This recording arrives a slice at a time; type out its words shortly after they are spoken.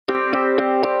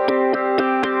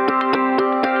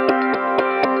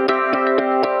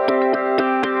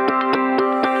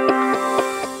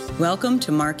Welcome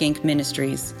to Mark Inc.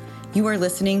 Ministries. You are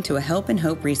listening to a Help and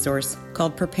Hope resource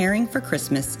called Preparing for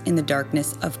Christmas in the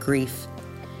Darkness of Grief.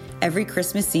 Every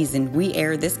Christmas season, we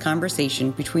air this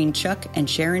conversation between Chuck and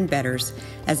Sharon Betters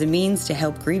as a means to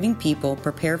help grieving people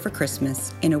prepare for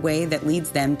Christmas in a way that leads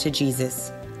them to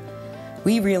Jesus.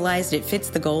 We realized it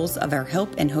fits the goals of our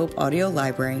Help and Hope audio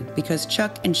library because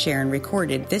Chuck and Sharon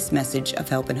recorded this message of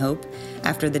Help and Hope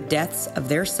after the deaths of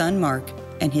their son Mark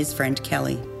and his friend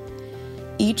Kelly.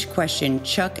 Each question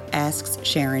Chuck asks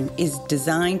Sharon is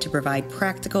designed to provide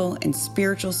practical and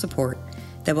spiritual support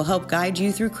that will help guide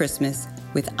you through Christmas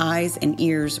with eyes and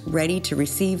ears ready to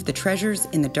receive the treasures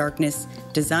in the darkness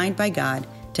designed by God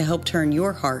to help turn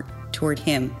your heart toward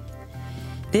Him.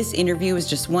 This interview is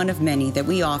just one of many that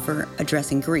we offer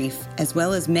addressing grief, as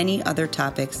well as many other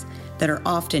topics that are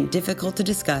often difficult to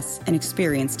discuss and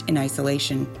experienced in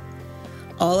isolation.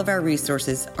 All of our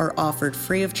resources are offered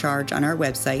free of charge on our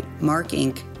website,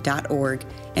 markinc.org,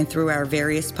 and through our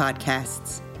various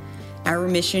podcasts. Our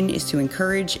mission is to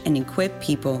encourage and equip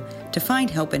people to find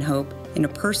help and hope in a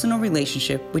personal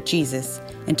relationship with Jesus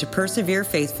and to persevere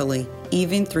faithfully,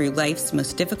 even through life's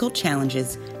most difficult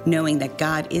challenges, knowing that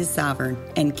God is sovereign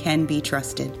and can be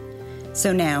trusted.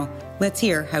 So now, let's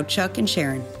hear how Chuck and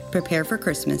Sharon prepare for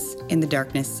Christmas in the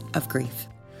darkness of grief.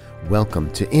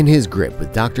 Welcome to In His Grip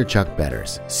with Dr. Chuck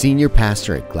Betters, Senior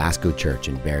Pastor at Glasgow Church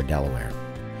in Bear, Delaware.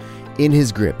 In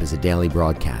His Grip is a daily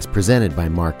broadcast presented by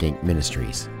Mark Inc.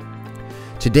 Ministries.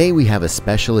 Today we have a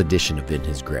special edition of In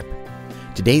His Grip.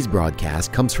 Today's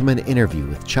broadcast comes from an interview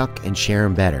with Chuck and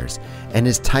Sharon Betters and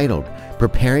is titled,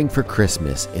 Preparing for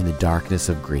Christmas in the Darkness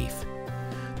of Grief.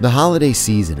 The holiday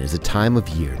season is a time of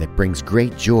year that brings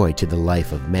great joy to the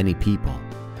life of many people.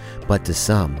 But to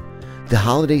some, the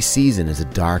holiday season is a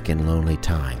dark and lonely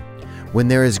time, when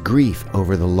there is grief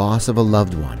over the loss of a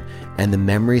loved one and the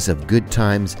memories of good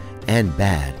times and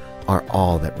bad are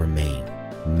all that remain,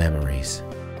 memories.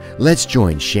 Let's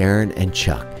join Sharon and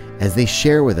Chuck as they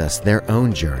share with us their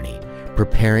own journey,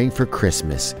 preparing for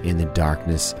Christmas in the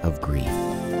darkness of grief.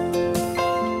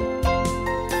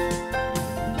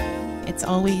 It's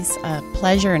always a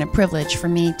pleasure and a privilege for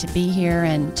me to be here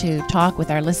and to talk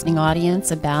with our listening audience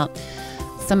about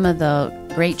some of the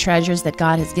great treasures that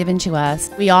God has given to us.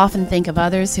 We often think of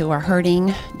others who are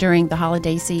hurting during the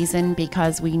holiday season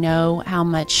because we know how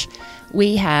much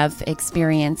we have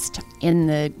experienced in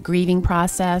the grieving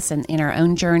process and in our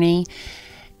own journey,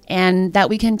 and that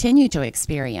we continue to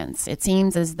experience. It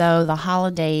seems as though the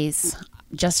holidays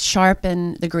just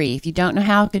sharpen the grief. You don't know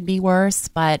how it could be worse,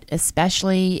 but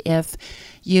especially if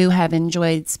you have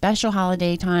enjoyed special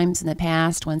holiday times in the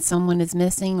past when someone is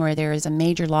missing or there is a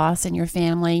major loss in your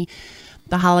family,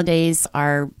 the holidays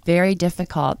are very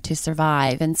difficult to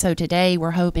survive. And so today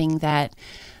we're hoping that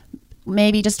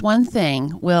maybe just one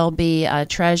thing will be a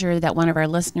treasure that one of our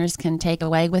listeners can take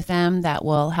away with them that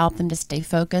will help them to stay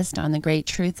focused on the great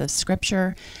truth of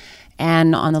Scripture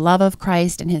and on the love of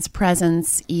Christ and His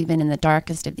presence even in the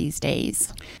darkest of these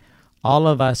days. All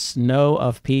of us know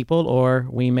of people, or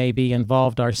we may be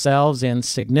involved ourselves in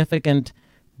significant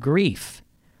grief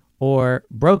or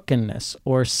brokenness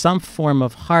or some form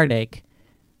of heartache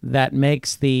that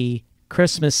makes the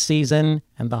Christmas season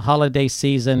and the holiday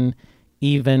season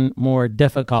even more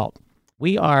difficult.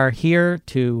 We are here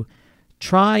to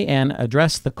try and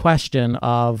address the question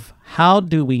of how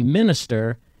do we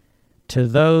minister to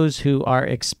those who are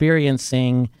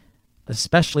experiencing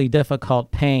especially difficult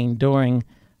pain during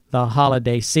the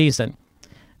holiday season.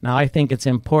 Now, I think it's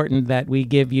important that we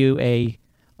give you a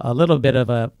little bit of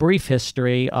a brief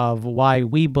history of why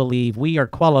we believe we are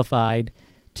qualified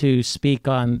to speak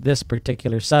on this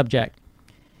particular subject.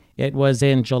 It was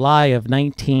in July of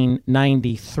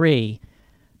 1993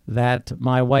 that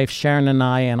my wife Sharon and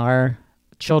I and our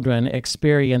children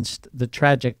experienced the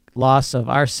tragic loss of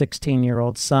our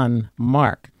 16-year-old son,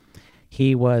 Mark.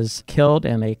 He was killed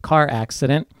in a car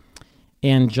accident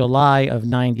in July of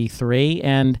 93,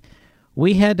 and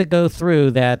we had to go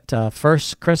through that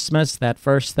first Christmas, that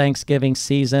first Thanksgiving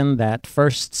season, that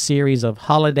first series of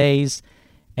holidays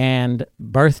and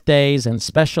birthdays and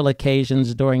special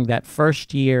occasions during that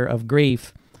first year of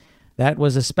grief. That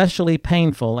was especially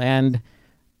painful, and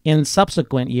in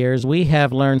subsequent years, we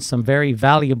have learned some very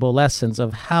valuable lessons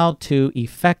of how to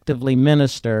effectively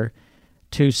minister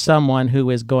to someone who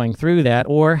is going through that,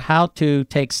 or how to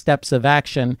take steps of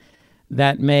action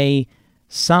that may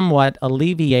somewhat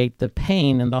alleviate the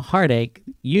pain and the heartache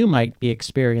you might be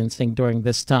experiencing during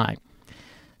this time.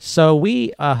 So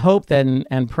we hope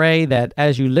and pray that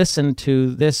as you listen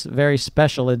to this very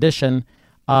special edition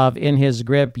of In His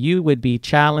Grip, you would be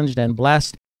challenged and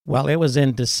blessed Well, it was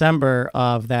in December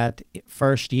of that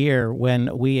first year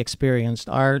when we experienced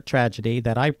our tragedy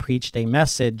that I preached a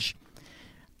message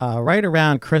right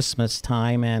around Christmas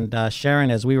time. And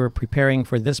Sharon, as we were preparing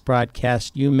for this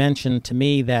broadcast, you mentioned to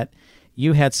me that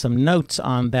you had some notes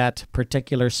on that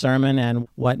particular sermon and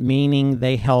what meaning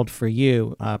they held for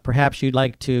you. Perhaps you'd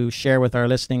like to share with our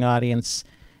listening audience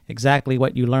exactly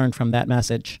what you learned from that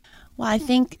message. Well, I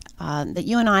think that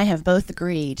you and I have both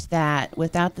agreed that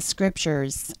without the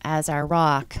Scriptures as our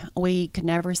rock, we could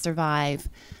never survive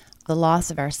the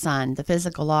loss of our son, the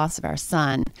physical loss of our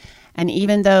son. And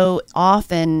even though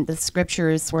often the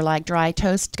Scriptures were like dry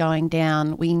toast going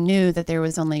down, we knew that there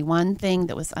was only one thing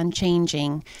that was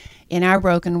unchanging in our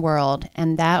broken world,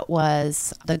 and that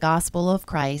was the gospel of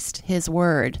Christ, His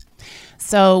Word.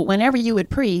 So whenever you would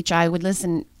preach, I would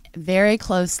listen very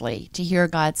closely to hear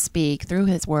God speak through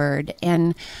His Word.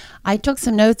 And I took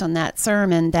some notes on that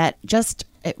sermon that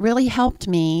it really helped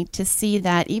me to see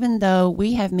that even though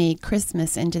we have made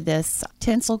Christmas into this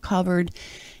tinsel-covered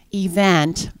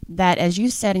event, that, as you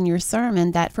said in your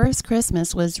sermon, that first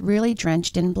Christmas was really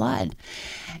drenched in blood.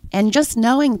 And just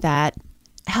knowing that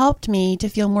helped me to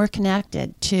feel more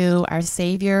connected to our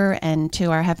Savior and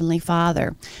to our Heavenly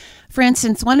Father. For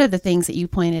instance, one of the things that you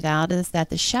pointed out is that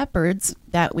the shepherds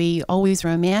that we always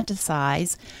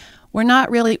romanticize were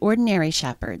not really ordinary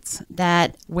shepherds,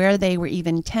 that where they were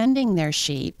even tending their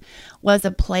sheep was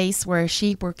a place where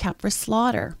sheep were kept for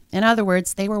slaughter. In other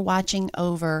words, they were watching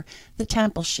over the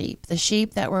temple sheep, the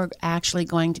sheep that were actually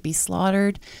going to be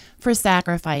slaughtered for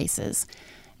sacrifices.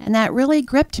 And that really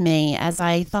gripped me as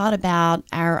I thought about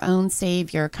our own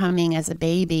Savior coming as a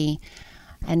baby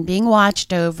and being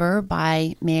watched over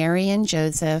by Mary and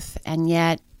Joseph, and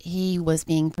yet He was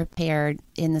being prepared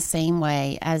in the same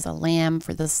way as a lamb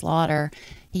for the slaughter.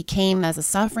 He came as a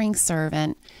suffering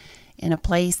servant in a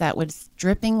place that was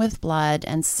dripping with blood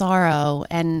and sorrow,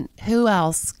 and who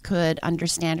else could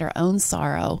understand our own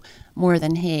sorrow more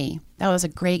than He? That was a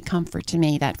great comfort to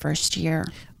me that first year.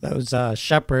 Those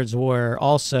shepherds were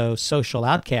also social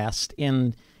outcasts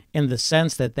in the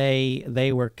sense that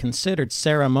they were considered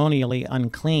ceremonially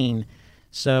unclean.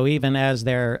 So even as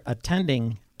they're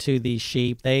attending to these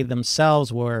sheep, they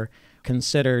themselves were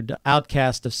considered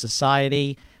outcast of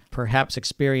society, perhaps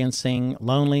experiencing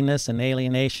loneliness and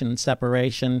alienation and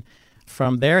separation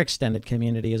from their extended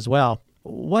community as well.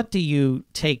 What do you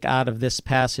take out of this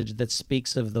passage that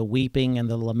speaks of the weeping and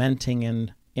the lamenting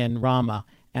in Ramah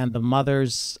and the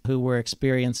mothers who were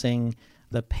experiencing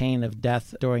the pain of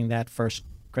death during that first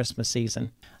Christmas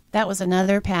season? That was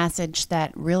another passage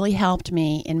that really helped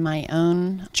me in my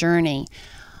own journey.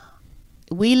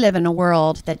 We live in a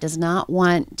world that does not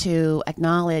want to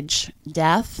acknowledge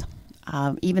death.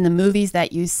 Even the movies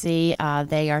that you see,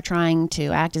 they are trying to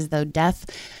act as though death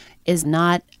is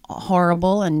not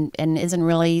horrible and isn't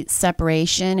really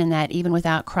separation, and that even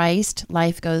without Christ,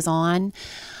 life goes on.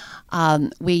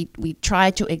 We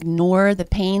try to ignore the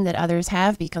pain that others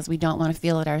have because we don't want to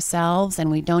feel it ourselves,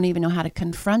 and we don't even know how to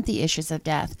confront the issues of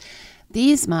death.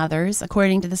 These mothers,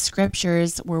 according to the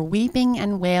Scriptures, were weeping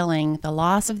and wailing the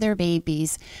loss of their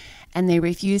babies, and they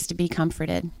refused to be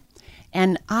comforted.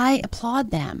 And I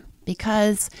applaud them,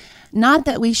 because not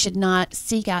that we should not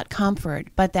seek out comfort,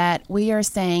 but that we are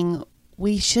saying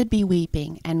we should be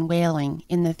weeping and wailing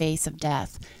in the face of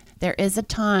death. There is a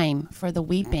time for the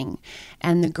weeping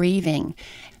and the grieving.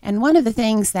 And one of the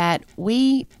things that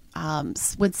we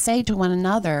would say to one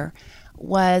another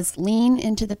was lean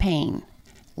into the pain.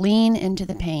 Lean into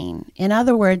the pain. In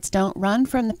other words, don't run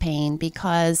from the pain,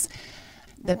 because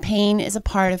the pain is a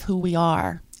part of who we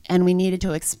are, and we needed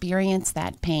to experience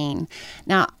that pain.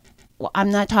 Now,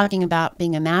 I'm not talking about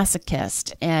being a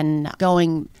masochist and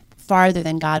going farther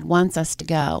than God wants us to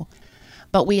go.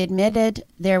 But we admitted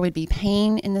there would be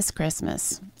pain in this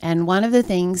Christmas. And one of the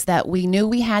things that we knew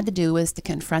we had to do was to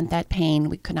confront that pain.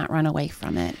 We could not run away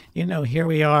from it. You know, here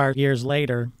we are years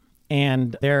later,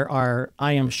 and there are,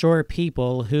 I am sure,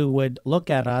 people who would look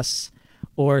at us,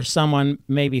 or someone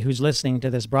maybe who's listening to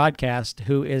this broadcast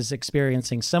who is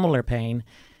experiencing similar pain,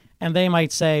 and they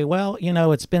might say, well, you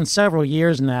know, it's been several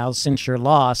years now since your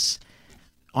loss.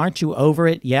 Aren't you over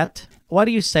it yet? What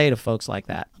do you say to folks like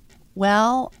that?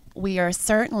 Well, we are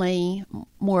certainly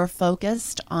more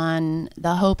focused on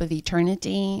the hope of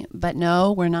eternity, but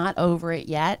no, we're not over it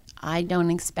yet. I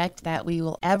don't expect that we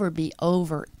will ever be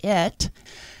over it,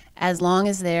 as long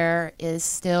as there is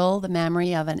still the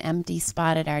memory of an empty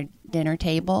spot at our dinner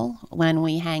table when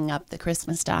we hang up the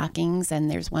Christmas stockings,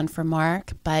 and there's one for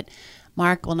Mark, but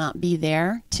Mark will not be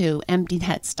there to empty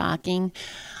that stocking.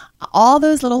 All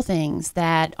those little things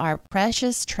that are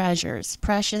precious treasures,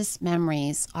 precious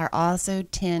memories, are also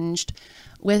tinged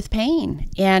with pain.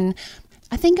 And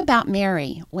I think about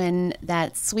Mary when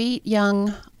that sweet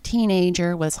young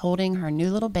teenager was holding her new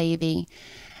little baby,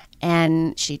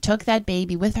 and she took that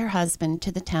baby with her husband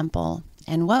to the temple.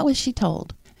 And what was she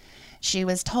told? She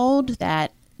was told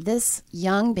that this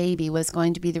young baby was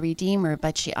going to be the Redeemer,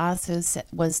 but she also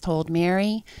was told,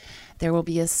 Mary, there will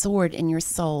be a sword in your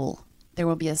soul. There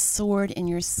will be a sword in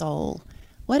your soul.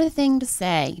 What a thing to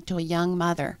say to a young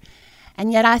mother.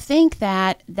 And yet I think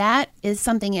that that is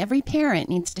something every parent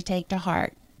needs to take to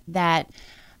heart, that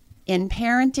in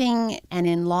parenting and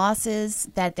in losses,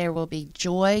 that there will be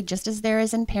joy just as there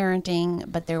is in parenting,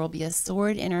 but there will be a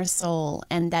sword in her soul.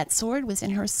 And that sword was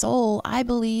in her soul, I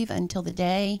believe, until the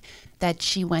day that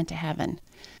she went to heaven.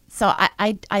 So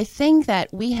I think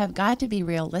that we have got to be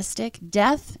realistic.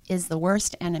 Death is the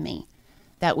worst enemy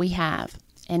that we have.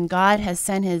 And God has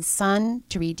sent his Son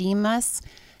to redeem us.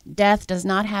 Death does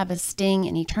not have a sting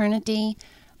in eternity,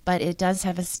 but it does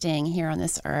have a sting here on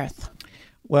this earth.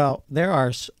 Well, there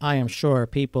are, I am sure,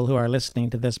 people who are listening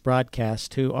to this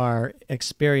broadcast who are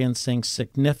experiencing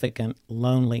significant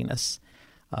loneliness.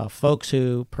 Folks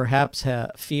who perhaps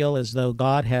feel as though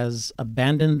God has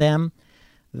abandoned them,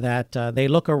 that they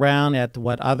look around at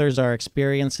what others are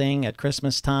experiencing at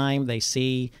Christmas time. They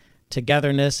see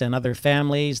togetherness in other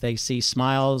families. They see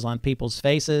smiles on people's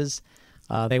faces.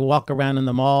 They walk around in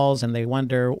the malls and they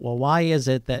wonder, well, why is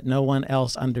it that no one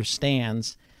else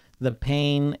understands the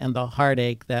pain and the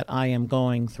heartache that I am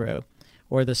going through,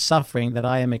 or the suffering that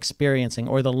I am experiencing,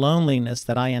 or the loneliness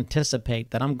that I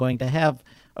anticipate that I'm going to have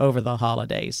over the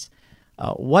holidays?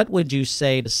 What would you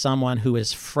say to someone who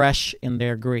is fresh in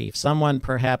their grief, someone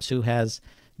perhaps who has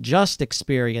just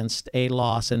experienced a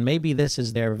loss, and maybe this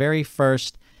is their very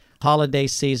first holiday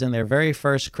season, their very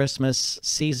first Christmas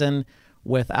season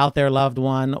without their loved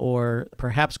one, or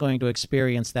perhaps going to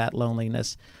experience that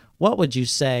loneliness? What would you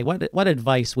say? What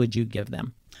advice would you give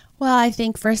them? Well, I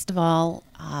think, first of all,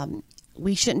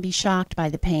 we shouldn't be shocked by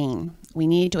the pain. We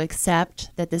need to accept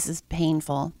that this is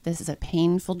painful. This is a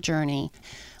painful journey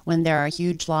when there are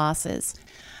huge losses.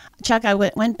 Chuck, I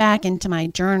went back into my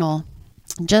journal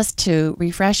just to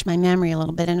refresh my memory a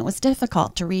little bit, and it was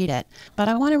difficult to read it. But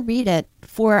I want to read it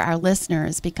for our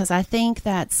listeners because I think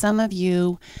that some of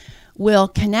you will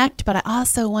connect, but I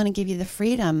also want to give you the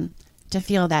freedom to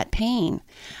feel that pain.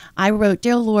 I wrote,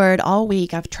 Dear Lord, all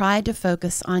week I've tried to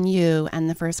focus on you and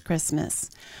the first Christmas.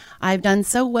 I've done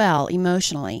so well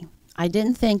emotionally. I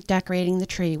didn't think decorating the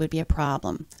tree would be a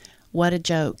problem. What a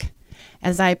joke.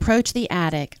 As I approached the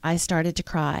attic, I started to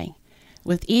cry.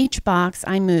 With each box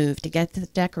I moved to get to the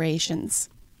decorations.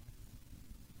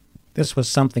 This was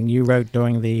something you wrote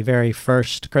during the very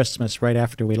first Christmas right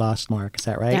after we lost Mark. Is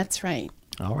that right? That's right.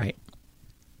 All right.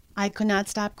 I could not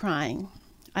stop crying.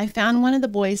 I found one of the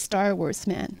boys' Star Wars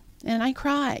men, and I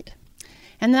cried.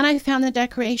 And then I found the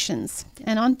decorations,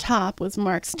 and on top was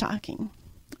Mark's stocking.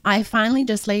 I finally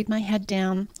just laid my head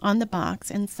down on the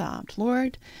box and sobbed,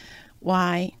 Lord,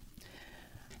 why?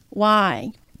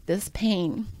 Why this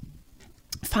pain?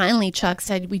 Finally, Chuck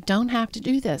said, we don't have to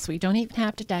do this. We don't even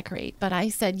have to decorate. But I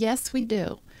said, yes, we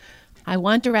do. I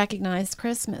want to recognize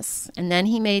Christmas. And then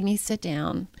he made me sit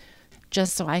down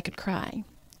just so I could cry.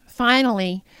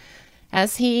 Finally,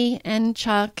 as he and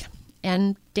Chuck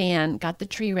and Dan got the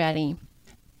tree ready,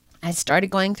 I started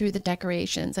going through the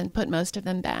decorations and put most of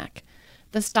them back.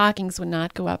 The stockings would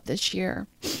not go up this year.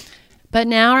 But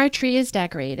now our tree is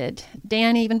decorated.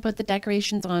 Dan even put the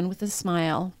decorations on with a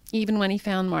smile, even when he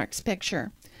found Mark's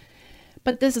picture.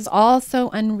 But this is all so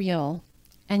unreal,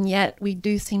 and yet we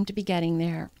do seem to be getting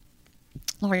there.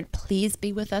 Lord, please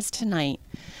be with us tonight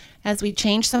as we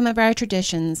change some of our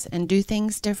traditions and do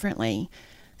things differently,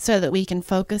 so that we can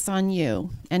focus on you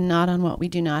and not on what we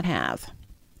do not have.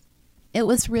 It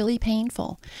was really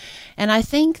painful. And I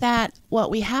think that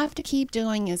what we have to keep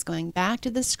doing is going back to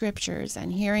the scriptures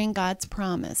and hearing God's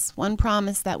promise. One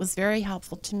promise that was very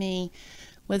helpful to me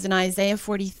was in Isaiah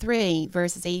 43,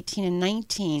 verses 18 and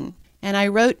 19. And I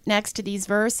wrote next to these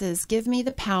verses, give me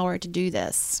the power to do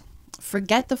this.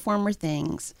 Forget the former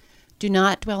things. Do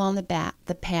not dwell on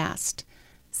the past.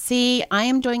 See, I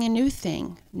am doing a new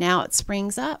thing. Now it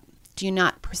springs up. Do you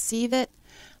not perceive it?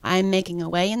 I am making a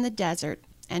way in the desert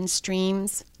and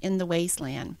streams in the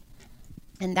wasteland.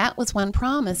 And that was one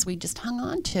promise we just hung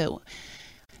on to.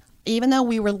 Even though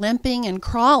we were limping and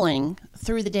crawling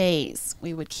through the days,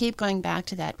 we would keep going back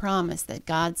to that promise that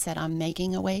God said, I'm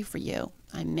making a way for you.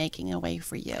 I'm making a way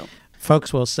for you.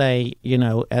 Folks will say,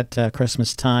 at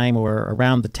Christmas time or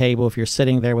around the table, if you're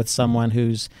sitting there with someone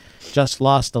who's just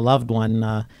lost a loved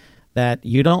one, that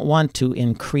you don't want to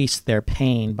increase their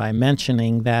pain by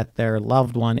mentioning that their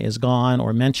loved one is gone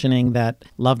or mentioning that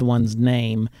loved one's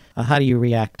name. How do you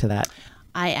react to that?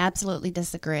 I absolutely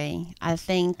disagree.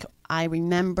 I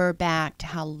remember back to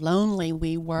how lonely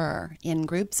we were in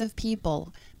groups of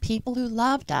people who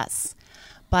loved us,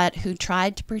 but who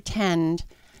tried to pretend.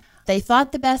 They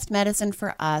thought the best medicine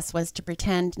for us was to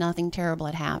pretend nothing terrible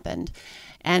had happened.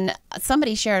 And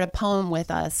somebody shared a poem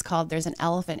with us called There's an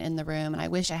Elephant in the Room, and I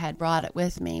wish I had brought it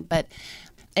with me. But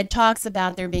it talks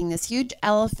about there being this huge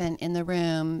elephant in the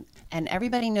room, and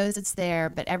everybody knows it's there,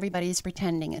 but everybody's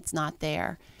pretending it's not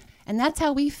there. And that's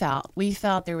how we felt. We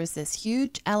felt there was this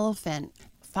huge elephant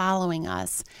following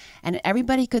us, and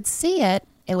everybody could see it.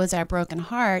 It was our broken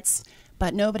hearts,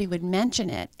 but nobody would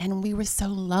mention it, and we were so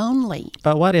lonely.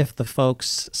 But what if the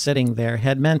folks sitting there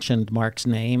had mentioned Mark's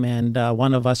name and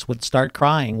one of us would start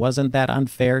crying? Wasn't that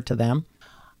unfair to them?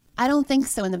 I don't think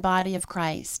so in the body of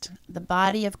Christ. The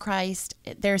body of Christ,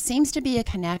 there seems to be a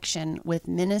connection with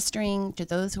ministering to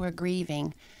those who are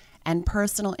grieving and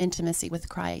personal intimacy with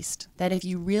Christ. That if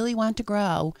you really want to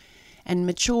grow and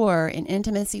mature in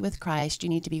intimacy with Christ, you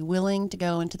need to be willing to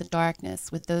go into the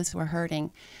darkness with those who are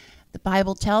hurting. The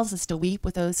Bible tells us to weep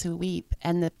with those who weep,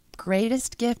 and the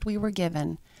greatest gift we were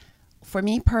given, for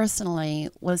me personally,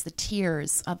 was the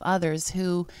tears of others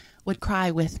who would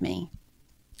cry with me.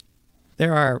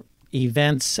 There are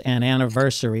events and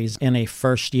anniversaries in a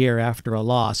first year after a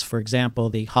loss. For example,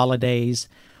 the holidays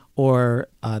or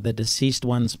the deceased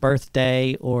one's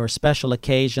birthday or special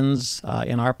occasions.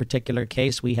 In our particular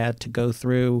case, we had to go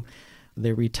through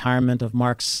the retirement of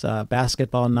Mark's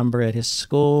basketball number at his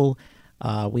school.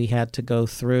 We had to go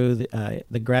through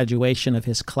the graduation of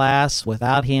his class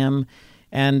without him,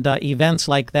 and events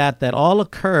like that all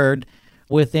occurred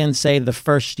within, say, the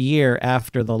first year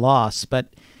after the loss.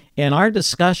 But in our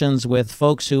discussions with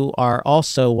folks who are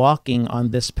also walking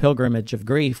on this pilgrimage of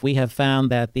grief, we have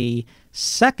found that the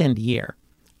second year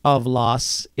of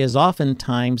loss is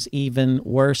oftentimes even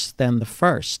worse than the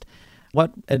first.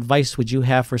 What advice would you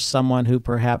have for someone who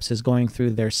perhaps is going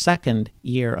through their second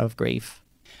year of grief?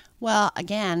 Well,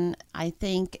 again, I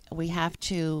think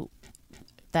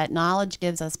that knowledge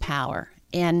gives us power,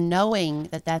 and knowing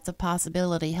that that's a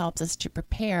possibility helps us to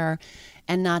prepare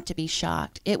and not to be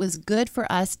shocked. It was good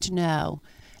for us to know,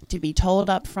 to be told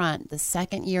up front, the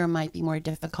second year might be more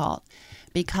difficult,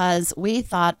 because we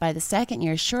thought by the second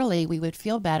year, surely we would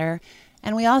feel better.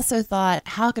 And we also thought,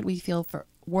 how could we feel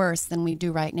worse than we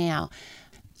do right now?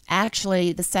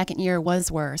 Actually, the second year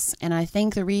was worse, and I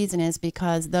think the reason is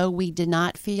because though we did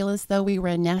not feel as though we were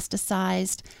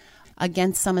anesthetized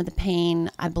against some of the pain,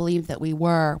 I believe that we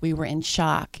were in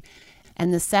shock.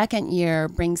 And the second year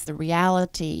brings the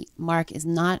reality, Mark is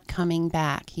not coming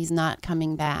back. He's not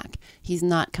coming back. He's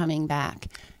not coming back.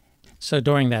 So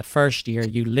during that first year,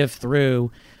 you lived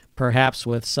through, perhaps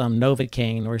with some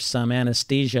Novocaine or some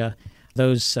anesthesia,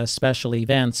 those special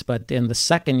events, but in the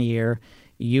second year,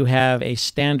 you have a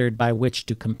standard by which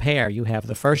to compare. You have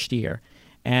the first year,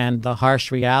 and the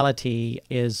harsh reality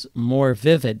is more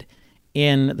vivid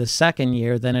in the second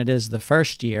year than it is the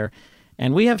first year.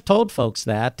 And we have told folks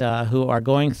that who are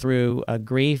going through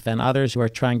grief and others who are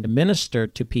trying to minister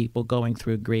to people going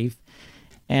through grief.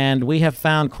 And we have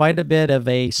found quite a bit of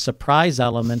a surprise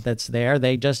element that's there.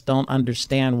 They just don't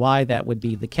understand why that would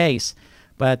be the case.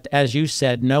 But as you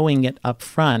said, knowing it up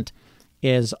front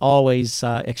is always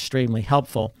extremely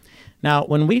helpful. Now,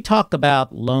 when we talk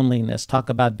about loneliness, talk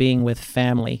about being with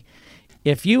family,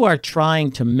 if you are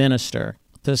trying to minister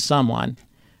to someone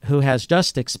who has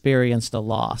just experienced a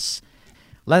loss,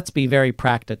 let's be very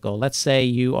practical. Let's say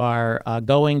you are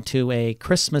going to a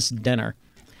Christmas dinner,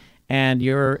 and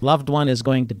your loved one is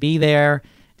going to be there,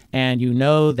 and you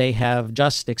know they have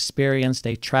just experienced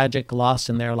a tragic loss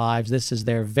in their lives. This is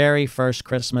their very first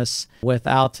Christmas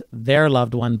without their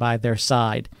loved one by their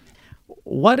side.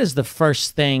 What is the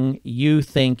first thing you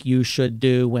think you should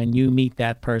do when you meet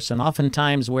that person?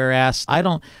 Oftentimes we're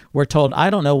told, I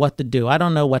don't know what to do. I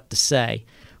don't know what to say.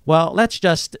 Well, let's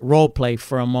just role play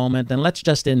for a moment, and let's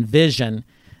just envision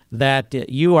that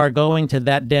you are going to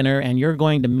that dinner and you're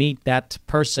going to meet that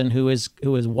person who is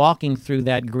walking through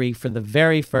that grief for the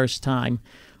very first time.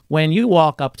 When you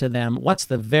walk up to them, what's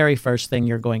the very first thing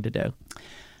you're going to do?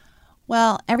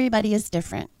 Well, everybody is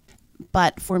different.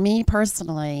 But for me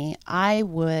personally, I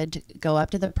would go up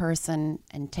to the person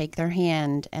and take their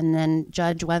hand and then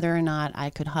judge whether or not I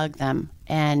could hug them.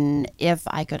 And if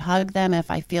I could hug them, if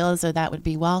I feel as though that would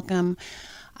be welcome,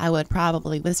 I would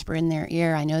probably whisper in their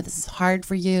ear, I know this is hard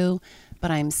for you,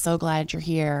 but I'm so glad you're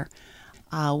here.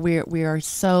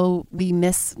 We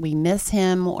miss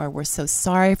him, or we're so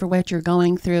sorry for what you're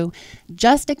going through.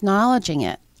 Just acknowledging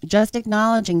it, just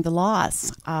acknowledging the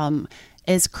loss,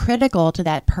 is critical to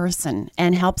that person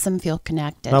and helps them feel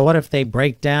connected. But what if they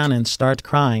break down and start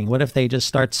crying? What if they just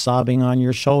start sobbing on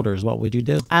your shoulders? What would you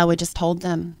do? I would just hold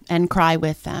them and cry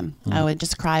with them. I would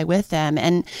just cry with them.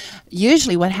 And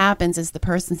usually what happens is the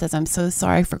person says, I'm so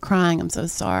sorry for crying. I'm so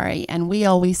sorry. And we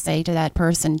always say to that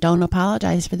person, don't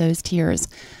apologize for those tears.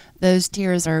 Those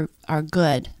tears are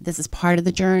good. This is part of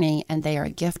the journey, and they are a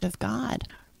gift of God.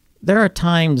 There are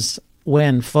times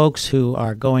when folks who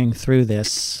are going through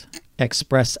this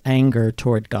express anger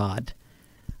toward God,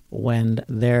 when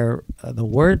the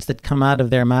words that come out of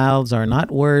their mouths are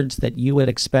not words that you would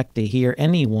expect to hear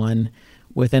anyone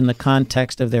within the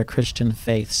context of their Christian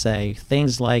faith say.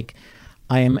 Things like,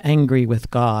 I am angry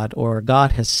with God, or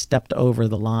God has stepped over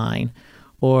the line,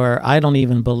 or I don't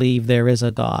even believe there is a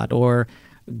God, or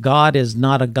God is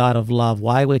not a God of love.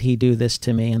 Why would he do this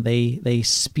to me? And they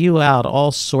spew out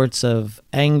all sorts of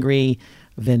angry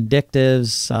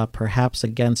vindictives, perhaps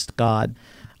against God.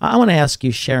 I want to ask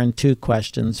you, Sharon, two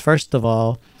questions. First of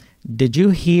all, did you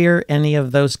hear any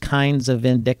of those kinds of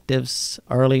vindictives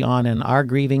early on in our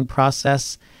grieving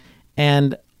process?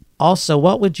 And also,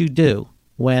 what would you do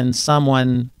when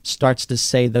someone starts to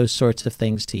say those sorts of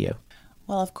things to you?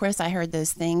 Well, of course, I heard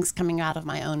those things coming out of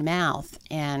my own mouth,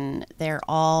 and they're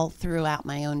all throughout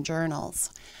my own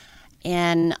journals.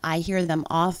 And I hear them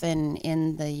often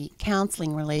in the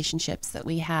counseling relationships that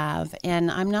we have, and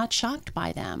I'm not shocked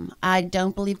by them. I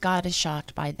don't believe God is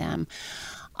shocked by them.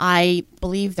 I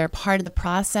believe they're part of the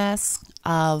process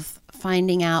of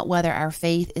finding out whether our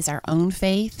faith is our own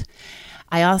faith.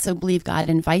 I also believe God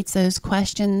invites those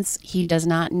questions. He does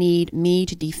not need me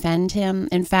to defend him.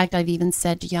 In fact, I've even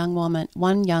said to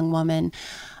one young woman,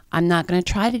 I'm not going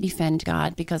to try to defend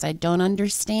God because I don't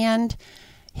understand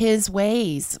his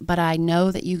ways, but I know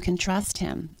that you can trust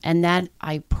him, and that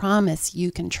I promise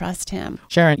you can trust him.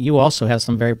 Sharon, you also have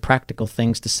some very practical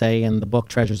things to say in the book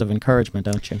Treasures of Encouragement,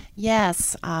 don't you?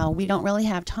 Yes, we don't really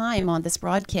have time on this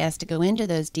broadcast to go into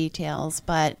those details,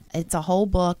 but it's a whole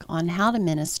book on how to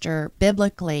minister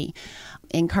biblically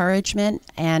encouragement,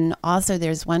 and also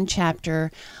there's one chapter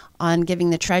on giving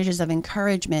the treasures of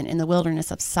encouragement in the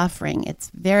wilderness of suffering. It's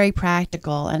very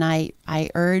practical, and I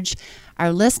urge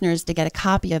our listeners to get a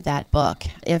copy of that book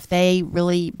if they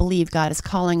really believe God is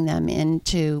calling them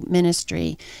into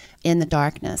ministry in the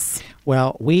darkness.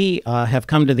 Well, we have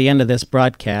come to the end of this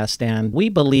broadcast, and we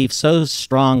believe so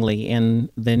strongly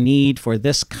in the need for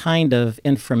this kind of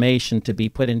information to be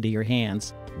put into your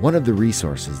hands. One of the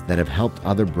resources that have helped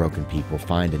other broken people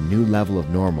find a new level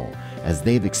of normal as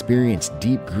they've experienced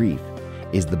deep grief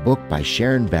is the book by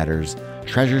Sharon Betters,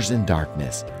 Treasures in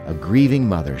Darkness, A Grieving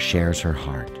Mother Shares Her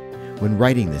Heart. When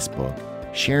writing this book,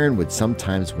 Sharon would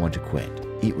sometimes want to quit.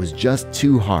 It was just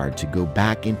too hard to go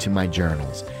back into my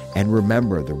journals and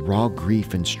remember the raw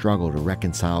grief and struggle to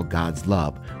reconcile God's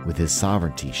love with his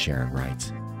sovereignty, Sharon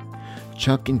writes.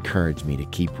 Chuck encouraged me to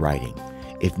keep writing,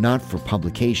 if not for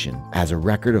publication, as a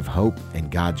record of hope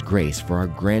and God's grace for our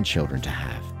grandchildren to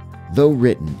have. Though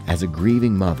written as a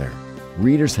grieving mother,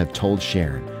 readers have told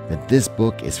Sharon that this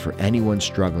book is for anyone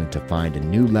struggling to find a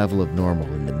new level of normal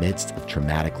in the midst of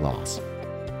traumatic loss.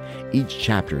 Each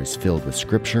chapter is filled with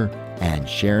scripture and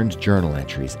Sharon's journal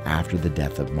entries after the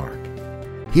death of Mark.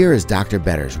 Here is Dr.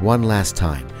 Betters one last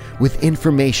time with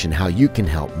information how you can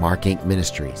help Mark Inc.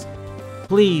 Ministries.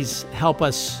 Please help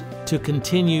us to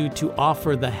continue to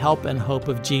offer the help and hope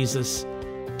of Jesus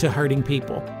to hurting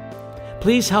people.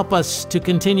 Please help us to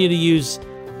continue to use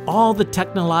all the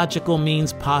technological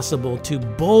means possible to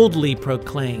boldly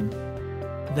proclaim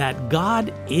that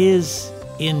God is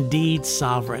indeed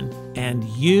sovereign, and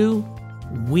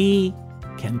we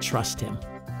can trust him.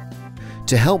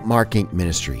 To help Mark Inc.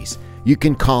 Ministries, you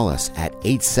can call us at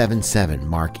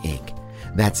 877-MARK-INC.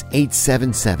 That's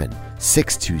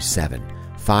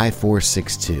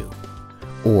 877-627-5462.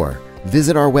 Or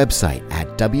visit our website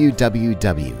at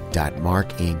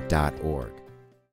www.markinc.org.